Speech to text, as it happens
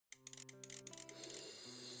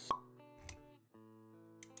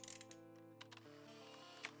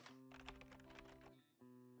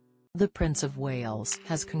The Prince of Wales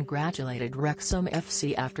has congratulated Wrexham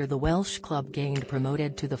FC after the Welsh club gained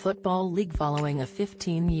promoted to the Football League following a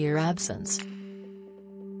 15-year absence.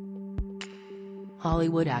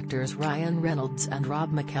 Hollywood actors Ryan Reynolds and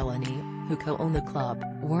Rob McElhenney, who co-own the club,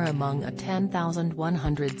 were among a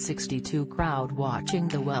 10,162 crowd watching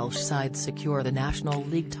the Welsh side secure the National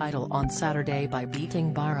League title on Saturday by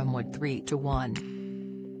beating Bournemouth 3-1.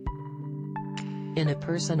 In a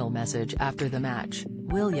personal message after the match,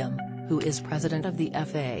 William, who is president of the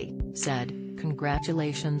FA, said,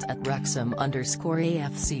 "Congratulations at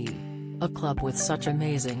Wrexham_AFC. A club with such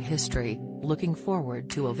amazing history, looking forward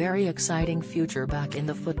to a very exciting future back in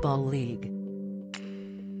the Football League."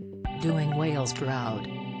 Doing Wales proud.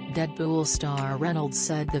 Deadpool star Reynolds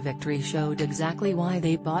said the victory showed exactly why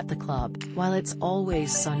they bought the club, while It's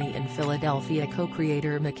Always Sunny in Philadelphia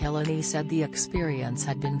co-creator McElhenney said the experience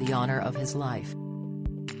had been the honor of his life.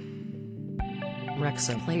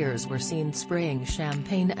 Wrexham players were seen spraying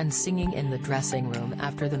champagne and singing in the dressing room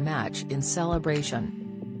after the match in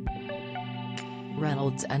celebration.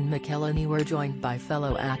 Reynolds and McElhenney were joined by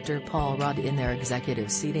fellow actor Paul Rudd in their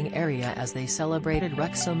executive seating area as they celebrated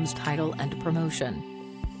Wrexham's title and promotion.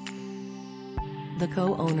 The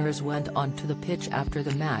co-owners went onto the pitch after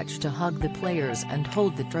the match to hug the players and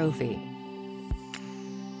hold the trophy.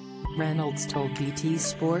 Reynolds told BT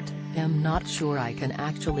Sport, "I'm not sure I can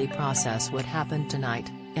actually process what happened tonight,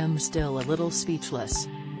 I'm still a little speechless.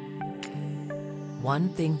 One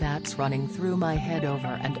thing that's running through my head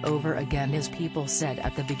over and over again is people said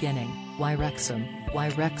at the beginning, why Wrexham, why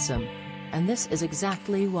Wrexham? And this is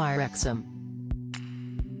exactly why Wrexham.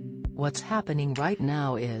 What's happening right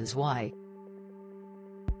now is why.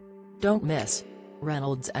 Don't miss."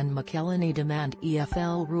 Reynolds and McElhenney demand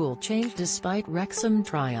EFL rule change despite Wrexham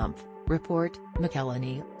triumph, report.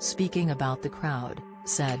 McElhenney, speaking about the crowd,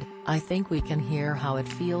 said, "I think we can hear how it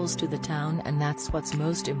feels to the town and that's what's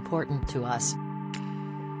most important to us.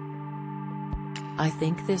 I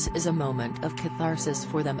think this is a moment of catharsis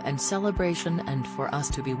for them and celebration and for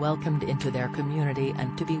us to be welcomed into their community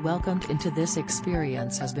and to be welcomed into this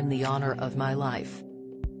experience has been the honor of my life."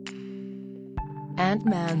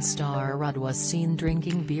 Ant-Man star Rudd was seen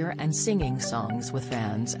drinking beer and singing songs with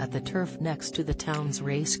fans at the turf next to the town's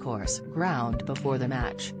racecourse ground before the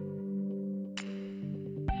match.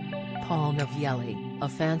 Paul Novelli, a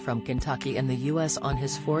fan from Kentucky in the U.S. on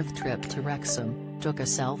his fourth trip to Wrexham, took a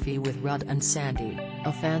selfie with Rudd and Sandy,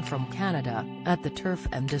 a fan from Canada, at the turf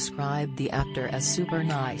and described the actor as super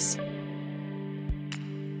nice.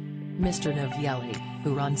 Mr. Novelli,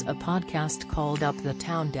 who runs a podcast called Up the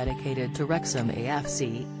Town dedicated to Wrexham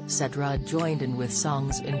AFC, said Rudd joined in with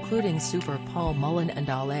songs including Super Paul Mullen and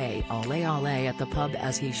Ale Ale Ale at the pub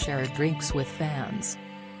as he shared drinks with fans.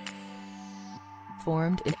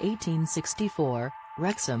 Formed in 1864,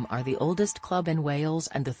 Wrexham are the oldest club in Wales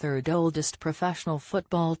and the third oldest professional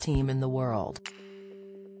football team in the world.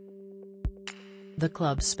 The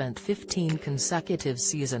club spent 15 consecutive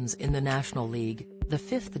seasons in the National League, the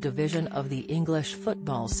fifth division of the English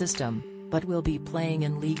football system, but will be playing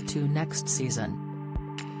in League Two next season.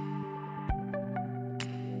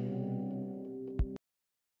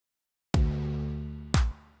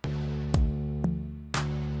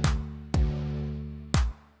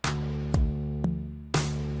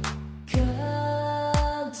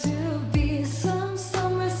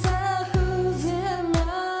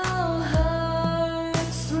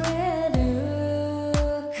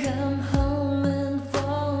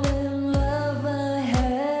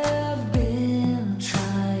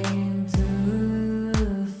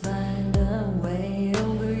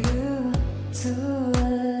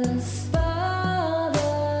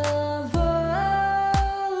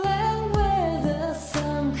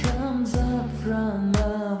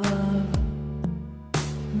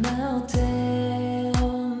 Now take